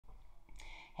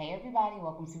Hey everybody,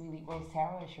 welcome to Elite Rose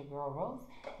Tarot. It's your girl Rose,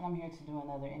 and I'm here to do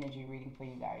another energy reading for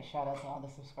you guys. Shout out to all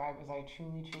the subscribers. I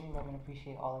truly love and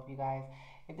appreciate all of you guys.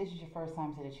 If this is your first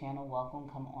time to the channel, welcome,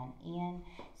 come on in.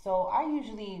 So I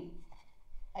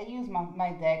use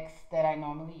my decks that I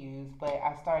normally use, but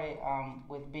I started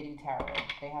with Biddy Tarot.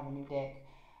 They have a new deck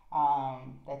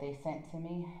that they sent to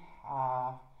me.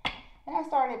 And I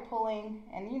started pulling,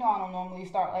 and I don't normally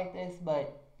start like this,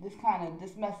 but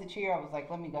this message here, I was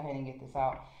like, let me go ahead and get this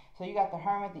out. So you got the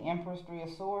Hermit, the Empress, Three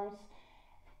of Swords.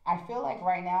 I feel like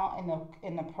right now,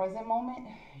 in the present moment,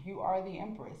 you are the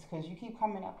Empress, because you keep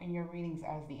coming up in your readings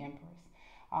as the Empress.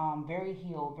 Very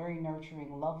healed, very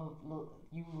nurturing,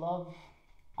 you love,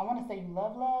 I want to say you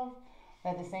love, but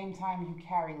at the same time, you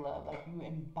carry love. Like, you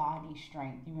embody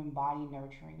strength, you embody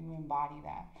nurturing, you embody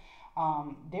that.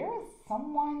 There is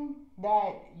someone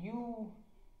that you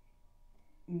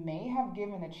may have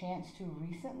given a chance to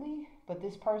recently, but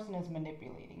this person is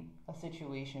manipulating a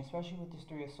situation, especially with this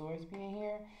Three of Swords being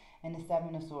here and the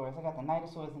Seven of Swords. I got the Knight of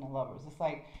Swords and the Lovers. It's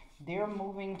like they're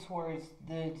moving towards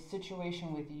the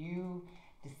situation with you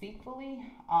deceitfully.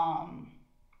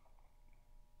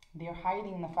 They're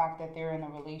hiding the fact that they're in a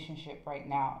relationship right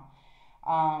now.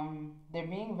 They're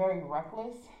being very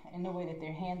reckless in the way that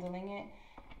they're handling it.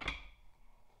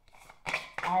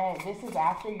 This is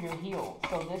after you're healed.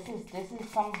 So this is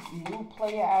some new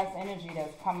player ass energy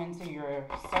that's come into your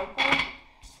circle.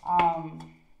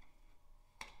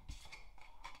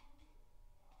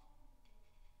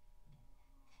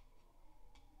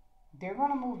 They're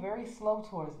going to move very slow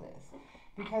towards this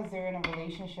because they're in a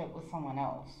relationship with someone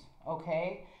else.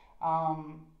 Okay?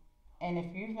 And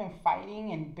if you've been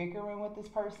fighting and bickering with this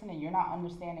person and you're not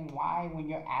understanding why, when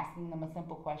you're asking them a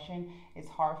simple question, it's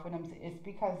hard for them to, it's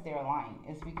because they're lying.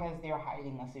 It's because they're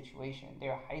hiding a situation.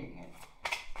 They're hiding it.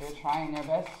 They're trying their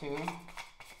best to.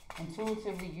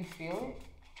 Intuitively, you feel it.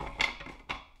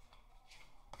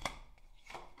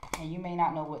 And you may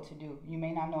not know what to do. You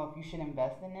may not know if you should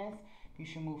invest in this, you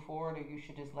should move forward, or you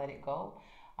should just let it go.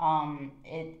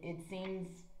 It seems,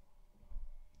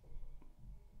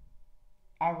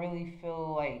 I really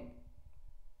feel like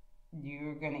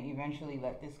you're gonna eventually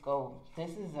let this go. This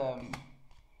is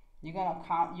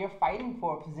you're fighting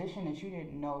for a position that you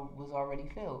didn't know was already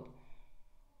filled.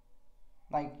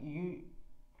 Like,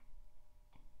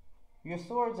 your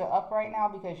swords are up right now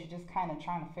because you're just kind of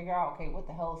trying to figure out, okay, what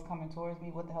the hell is coming towards me?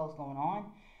 What the hell is going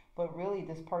on? But really,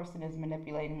 this person is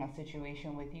manipulating a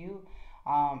situation with you,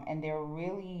 and they're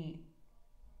really.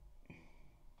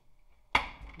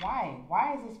 Why?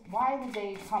 Why did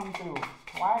they come through?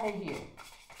 Why are they here?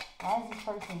 Why is this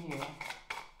person here?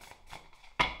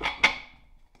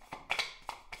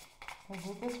 Because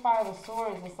with this Five of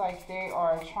Swords, it's like they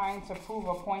are trying to prove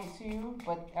a point to you,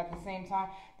 but at the same time,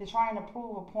 they're trying to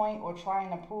prove a point or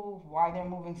trying to prove why they're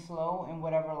moving slow in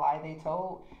whatever lie they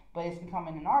told, but it's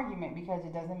becoming an argument because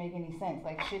it doesn't make any sense.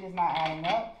 Like, shit is not adding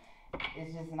up.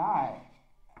 It's just not.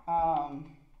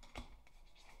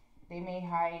 They may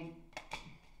hide.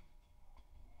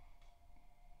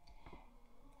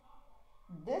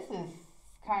 This is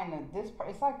kind of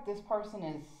it's like this person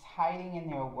is hiding in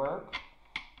their work.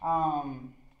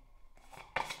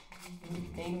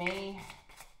 They may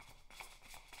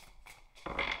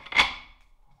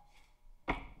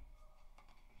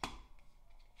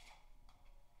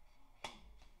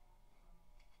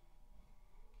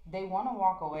want to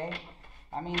walk away.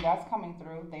 I mean, that's coming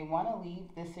through. They want to leave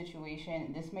this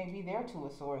situation. This may be their Two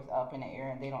of Swords up in the air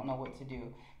and they don't know what to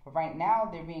do. But right now,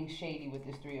 they're being shady with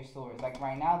this Three of Swords. Like,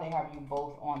 right now, they have you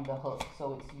both on the hook.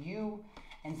 So it's you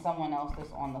and someone else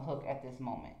that's on the hook at this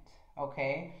moment.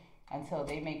 Okay? Until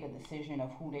they make a decision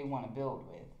of who they want to build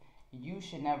with. You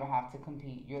should never have to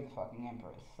compete. You're the fucking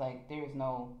Empress. Like,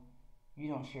 you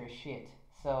don't share shit.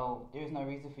 So there's no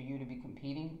reason for you to be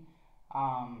competing.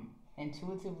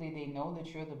 Intuitively, they know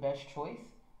that you're the best choice.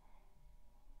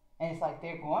 And it's like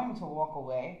they're going to walk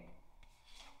away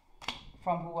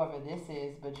from whoever this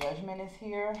is, but judgment is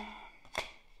here.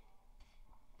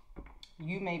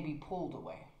 You may be pulled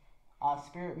away.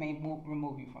 Spirit may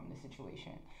remove you from the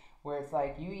situation, where it's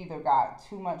like you either got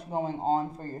too much going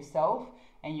on for yourself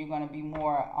and you're going to be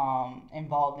more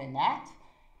involved in that,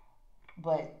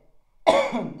 but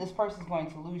this person's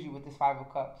going to lose you with this Five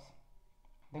of Cups.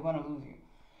 They're going to lose you.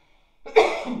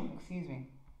 Excuse me.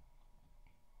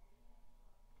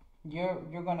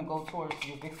 You're going to go towards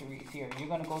your victories here. You're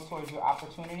going to go towards your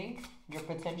opportunity, your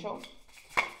potential.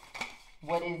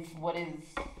 What is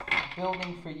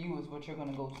building for you is what you're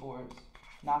going to go towards,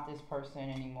 not this person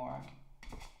anymore.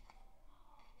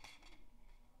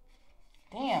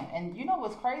 Damn, and you know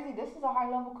what's crazy? This is a high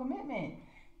level commitment.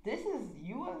 This is,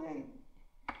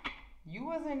 you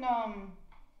wasn't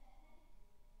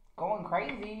going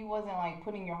crazy. You wasn't like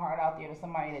putting your heart out there to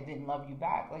somebody that didn't love you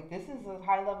back. Like, this is a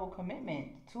high level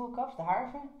commitment. Two of Cups, the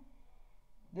Hierophant.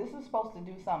 This is supposed to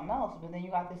do something else, but then you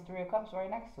got this Three of Cups right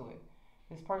next to it.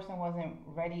 This person wasn't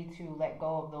ready to let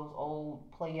go of those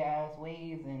old play ass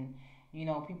ways, and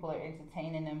people are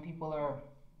entertaining them. People are,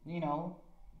 you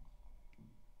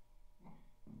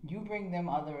bring them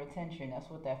other attention. That's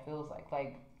what that feels like.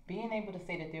 Like, being able to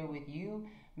say that they're with you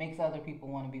makes other people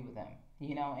want to be with them,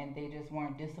 and they just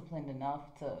weren't disciplined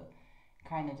enough to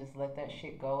kind of just let that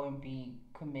shit go and be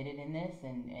committed in this,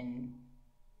 and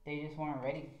they just weren't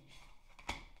ready.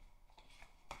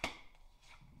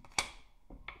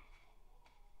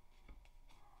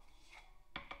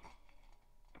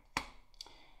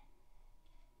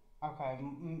 Okay,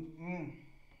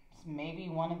 maybe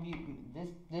one of you,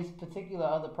 this particular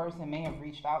other person may have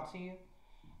reached out to you,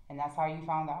 and that's how you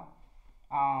found out.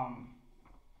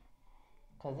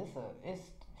 Cause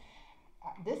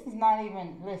this is not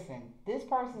even, listen, this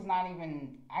person's not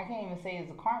even, I can't even say it's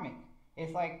a karmic.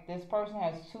 It's like this person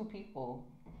has two people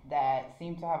that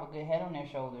seem to have a good head on their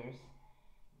shoulders,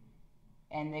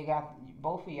 and they got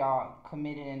both of y'all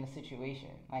committed in the situation.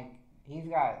 Like, he's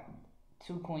got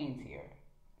two queens here.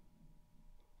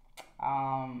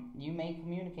 You may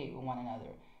communicate with one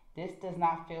another. This does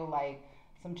not feel like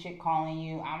some chick calling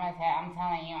you, I'm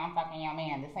telling you, I'm fucking your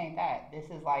man. This ain't that. This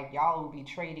is like, y'all will be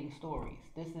trading stories.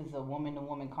 This is a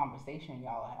woman-to-woman conversation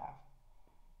y'all have.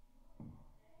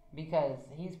 Because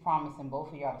he's promising both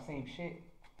of y'all the same shit.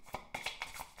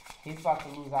 He's about to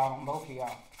lose out on both of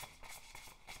y'all.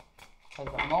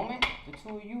 Because the moment the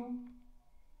two of you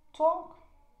talk,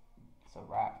 it's a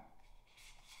wrap.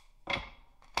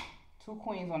 Two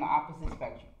queens on the opposite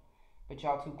spectrum. But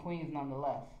y'all two queens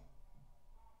nonetheless.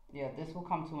 Yeah, this will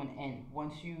come to an end.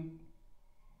 Once you,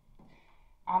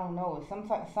 I don't know, it's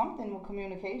something with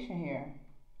communication here.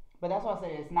 But that's why I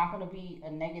said it's not going to be a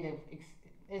negative,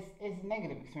 it's a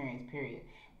negative experience, period.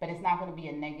 But it's not going to be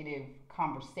a negative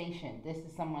conversation. This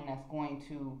is someone that's going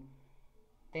to,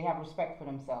 they have respect for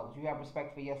themselves. You have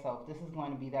respect for yourself. This is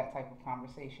going to be that type of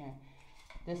conversation.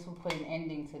 This will put an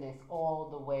ending to this all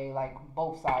the way, like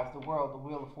both sides, the world, the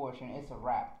Wheel of Fortune. It's a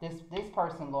wrap. This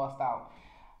person lost out.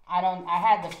 I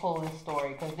had to pull this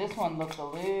story because this one looked a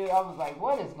little, I was like,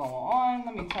 what is going on?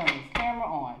 Let me turn this camera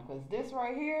on, because this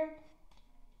right here,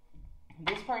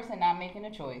 this person not making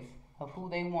a choice of who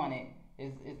they wanted,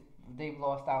 is they've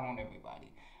lost out on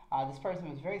everybody. This person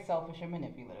was very selfish and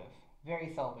manipulative.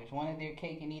 Very selfish. Wanted their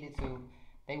cake and eat it too.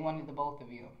 They wanted the both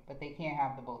of you, but they can't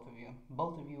have the both of you.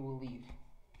 Both of you will leave.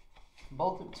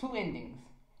 Two endings.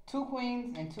 Two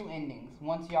queens and two endings.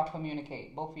 Once y'all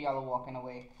communicate, both of y'all are walking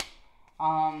away.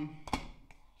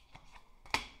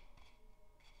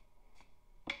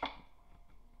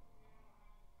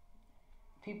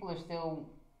 People are still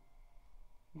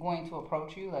going to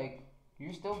approach you. Like,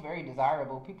 you're still very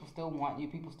desirable. People still want you.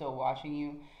 People still watching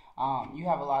you. You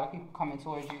have a lot of people coming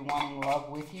towards you wanting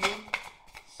love with you.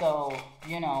 So,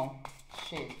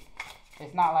 shit.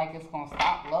 It's not like it's going to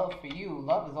stop love for you.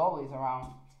 Love is always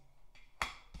around.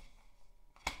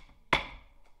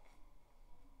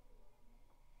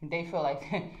 They feel like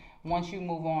once you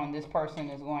move on, this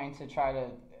person is going to try to,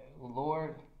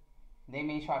 Lord, they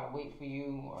may try to wait for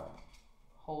you or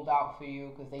hold out for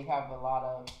you because they have a lot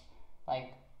of,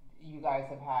 like, you guys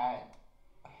have had,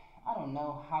 I don't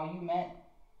know how you met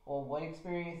or what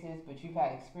experiences, but you've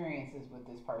had experiences with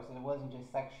this person. It wasn't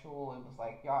just sexual. It was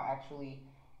like y'all actually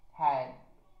had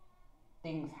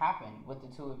things happen with the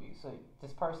two of you. So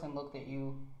this person looked at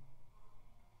you.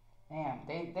 Damn,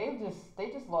 they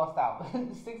just lost out.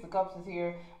 The Six of Cups is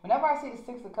here. Whenever I see the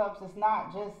Six of Cups, it's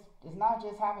not just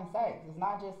having sex. It's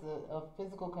not just a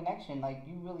physical connection. Like,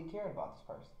 you really cared about this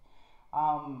person.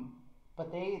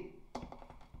 But this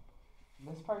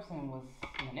person was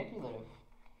manipulative.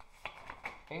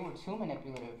 They were too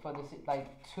manipulative for this.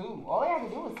 Like, too. All they had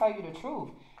to do was tell you the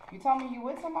truth. You tell me you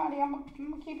with somebody, I'm gonna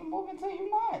keep it moving till you're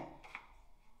not.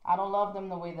 I don't love them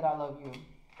the way that I love you.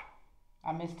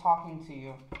 I miss talking to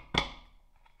you.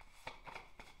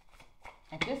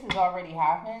 If this has already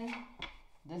happened,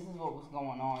 this is what was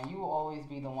going on. You will always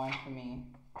be the one for me.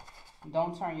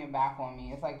 Don't turn your back on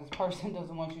me. It's like this person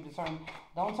doesn't want you to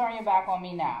don't turn your back on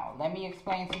me now. Let me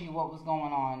explain to you what was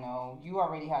going on. No, you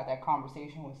already had that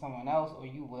conversation with someone else, or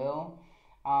you will.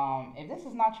 If this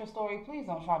is not your story, please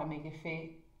don't try to make it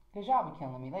fit, because y'all be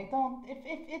killing me. Like,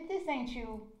 if this ain't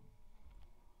you,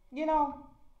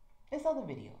 it's other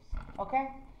videos,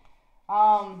 okay?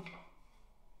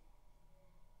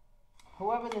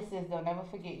 Whoever this is, they'll never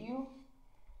forget you.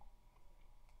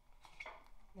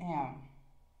 Damn.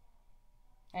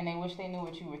 And they wish they knew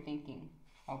what you were thinking.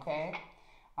 Okay?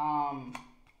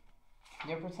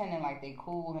 They're pretending like they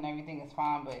cool and everything is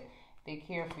fine, but they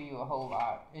care for you a whole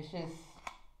lot. It's just,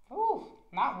 oof,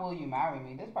 not will you marry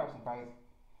me. This person crazy.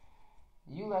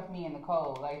 You left me in the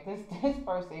cold. Like this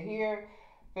person here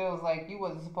feels like you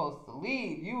wasn't supposed to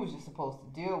leave. You was just supposed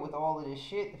to deal with all of this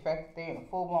shit. The fact that they're in a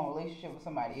full blown relationship with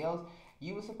somebody else.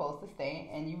 You were supposed to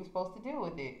stay and you were supposed to deal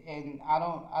with it. And I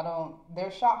don't,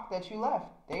 they're shocked that you left.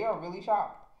 They are really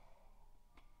shocked.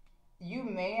 You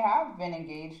may have been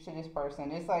engaged to this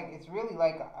person. It's like, it's really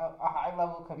like a high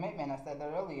level commitment. I said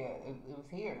that earlier. It was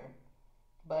here.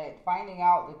 But finding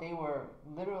out that they were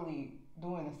literally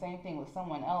doing the same thing with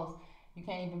someone else, you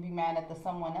can't even be mad at the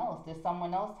someone else. This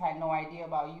someone else had no idea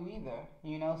about you either,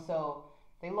 you know? So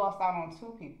they lost out on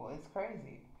two people. It's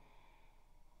crazy.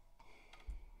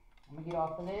 I'm going to get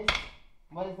off of this.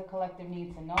 What does the collective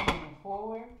need to know moving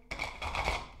forward?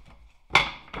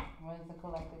 What does the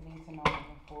collective need to know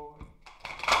moving forward?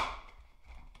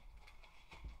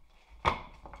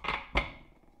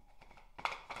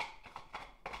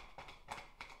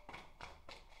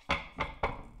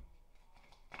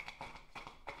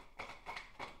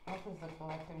 What does the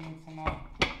collective need to know?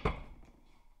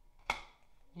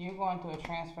 You're going through a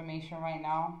transformation right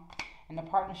now. And the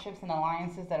partnerships and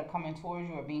alliances that are coming towards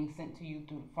you are being sent to you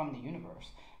from the universe.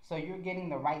 So you're getting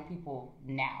the right people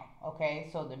now, okay?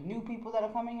 So the new people that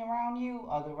are coming around you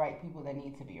are the right people that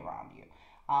need to be around you.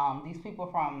 These people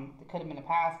it could have been the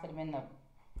past, could have been the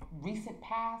recent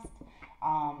past.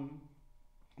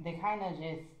 They kind of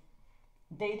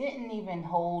they didn't even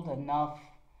hold enough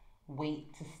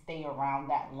weight to stay around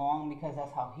that long because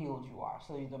that's how healed you are.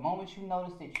 So the moment you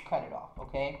notice it, you cut it off,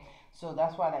 okay? So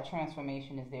that's why that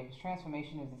transformation is there, because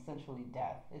transformation is essentially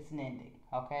death. It's an ending,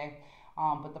 okay?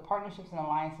 But the partnerships and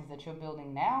alliances that you're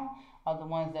building now are the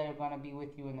ones that are going to be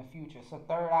with you in the future. So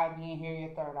third eye being here,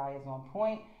 your third eye is on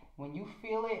point. When you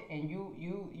feel it and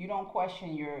you don't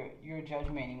question your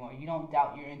judgment anymore. You don't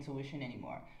doubt your intuition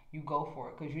anymore. You go for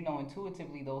it because you know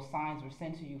intuitively those signs were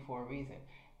sent to you for a reason.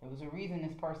 There was a reason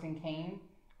this person came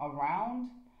around.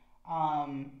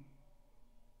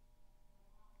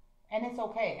 And it's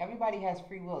okay. Everybody has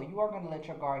free will. You are going to let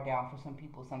your guard down for some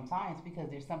people sometimes because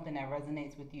there's something that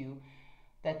resonates with you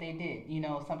that they did, you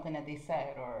know, something that they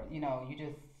said, or, you know,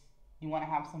 you want to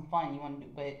have some fun, you want to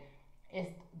do, but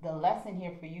it's the lesson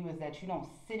here for you is that you don't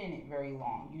sit in it very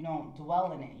long. You don't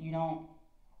dwell in it. You don't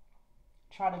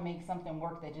try to make something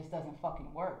work that just doesn't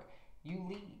fucking work. You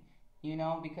leave, you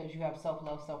know, because you have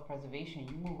self-love, self-preservation.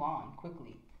 You move on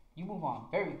quickly. You move on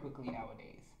very quickly nowadays.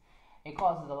 It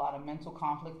causes a lot of mental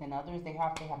conflict in others. They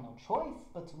have no choice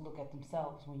but to look at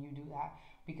themselves when you do that.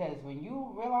 Because when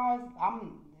you realize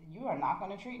you are not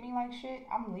going to treat me like shit,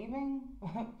 I'm leaving,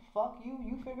 fuck you,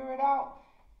 you figure it out.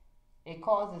 It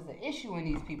causes an issue in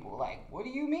these people. Like, what do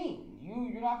you mean?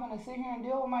 You're not going to sit here and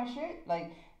deal with my shit?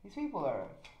 Like, these people are...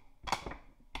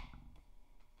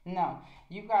 No,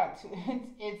 you've got to...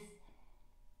 It's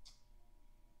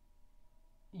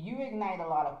you ignite a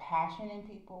lot of passion in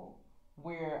people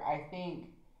where I think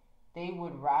they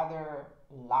would rather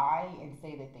lie and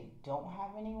say that they don't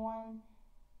have anyone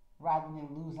rather than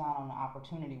lose out on an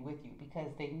opportunity with you,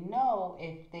 because they know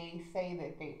if they say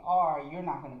that they are, you're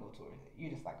not going to go towards it.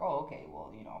 You're just like, oh, okay,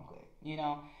 well, you know, I'm good. You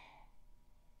know,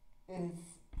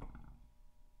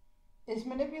 it's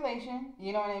manipulation,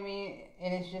 you know what I mean?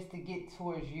 And it's just to get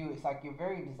towards you. It's like you're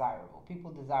very desirable.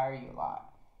 People desire you a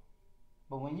lot.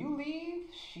 But when you leave,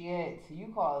 shit,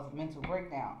 you cause mental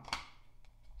breakdown.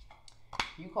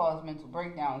 You cause mental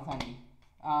breakdowns, honey.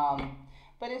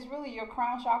 But it's really, your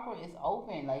crown chakra is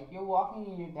open. Like, you're walking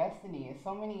in your destiny. It's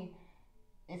so many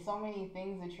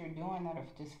things that you're doing that are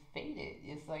just fated.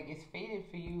 It's like, it's fated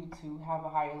for you to have a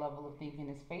higher level of thinking.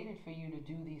 It's fated for you to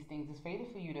do these things. It's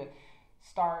fated for you to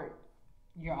start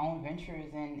your own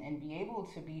ventures and be able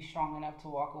to be strong enough to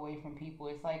walk away from people.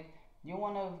 It's like, you're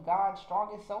one of God's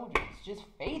strongest soldiers. It's just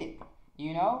fated.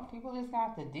 You know? People just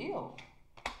have to deal.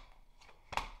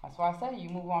 That's why I say you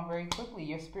move on very quickly.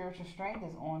 Your spiritual strength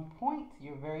is on point.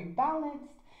 You're very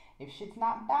balanced. If shit's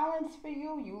not balanced for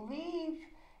you, you leave.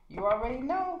 You already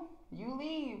know. You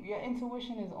leave. Your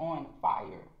intuition is on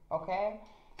fire. Okay?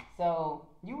 So,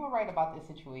 you were right about this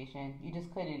situation. You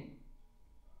just couldn't.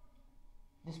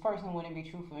 This person wouldn't be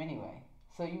truthful anyway.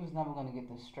 So, you was never going to get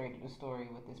the story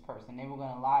with this person. They were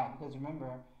going to lie. Because remember,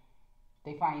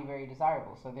 they find you very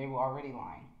desirable. So, they were already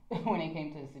lying. When they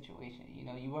came to the situation, you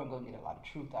know, you weren't going to get a lot of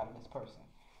truth out of this person.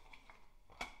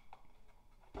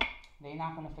 They're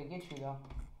not going to forget you, though.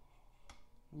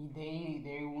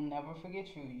 They will never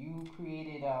forget you. You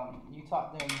created, you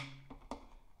taught them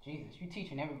Jesus, you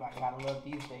teaching everybody how to love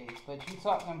these days, but you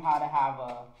taught them how to have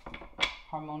a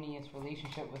harmonious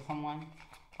relationship with someone.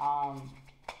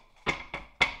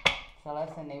 It's a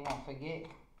lesson they won't forget.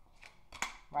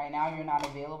 Right now, you're not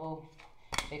available.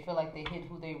 They feel like they hid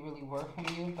who they really were from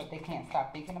you, but they can't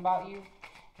stop thinking about you.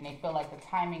 And they feel like the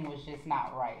timing was just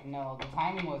not right. No, the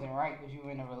timing wasn't right because you were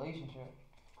in a relationship.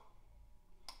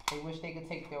 They wish they could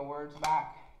take their words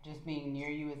back. Just being near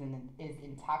you is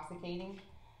intoxicating,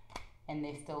 and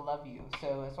they still love you.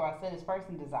 So that's why I said this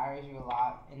person desires you a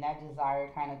lot, and that desire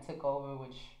kind of took over,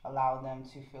 which allowed them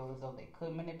to feel as though they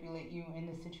could manipulate you in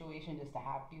this situation just to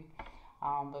have you.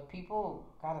 But people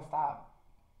gotta stop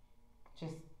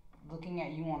just looking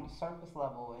at you on the surface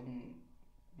level, and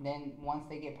then once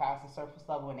they get past the surface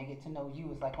level and they get to know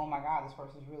you, it's like, oh my God, this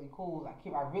person's really cool.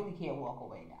 I really can't walk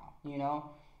away now. You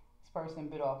know, this person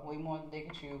bit off way more than they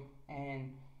could chew,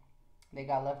 and they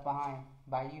got left behind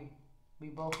by you. We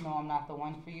both know I'm not the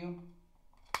one for you,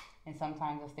 and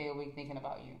sometimes I stay awake thinking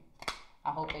about you.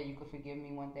 I hope that you could forgive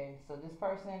me one day. So this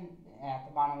person at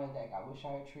the bottom of the deck, I wish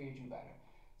I had treated you better.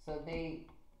 So they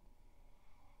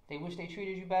wish they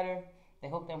treated you better. They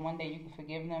hope that one day you can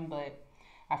forgive them, but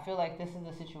I feel like this is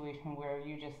a situation where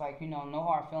you just like, you know, no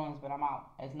hard feelings, but I'm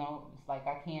out. It's like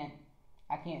I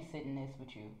can't sit in this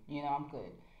with you. You know, I'm good.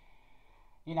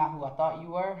 You're not who I thought you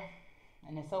were,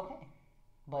 and it's okay.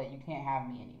 But you can't have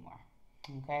me anymore.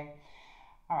 Okay?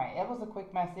 Alright, that was a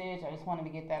quick message. I just wanted to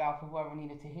get that out for whoever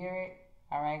needed to hear it.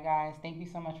 Alright guys, thank you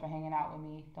so much for hanging out with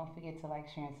me. Don't forget to like,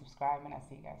 share, and subscribe, and I'll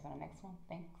see you guys on the next one.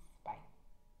 Thanks.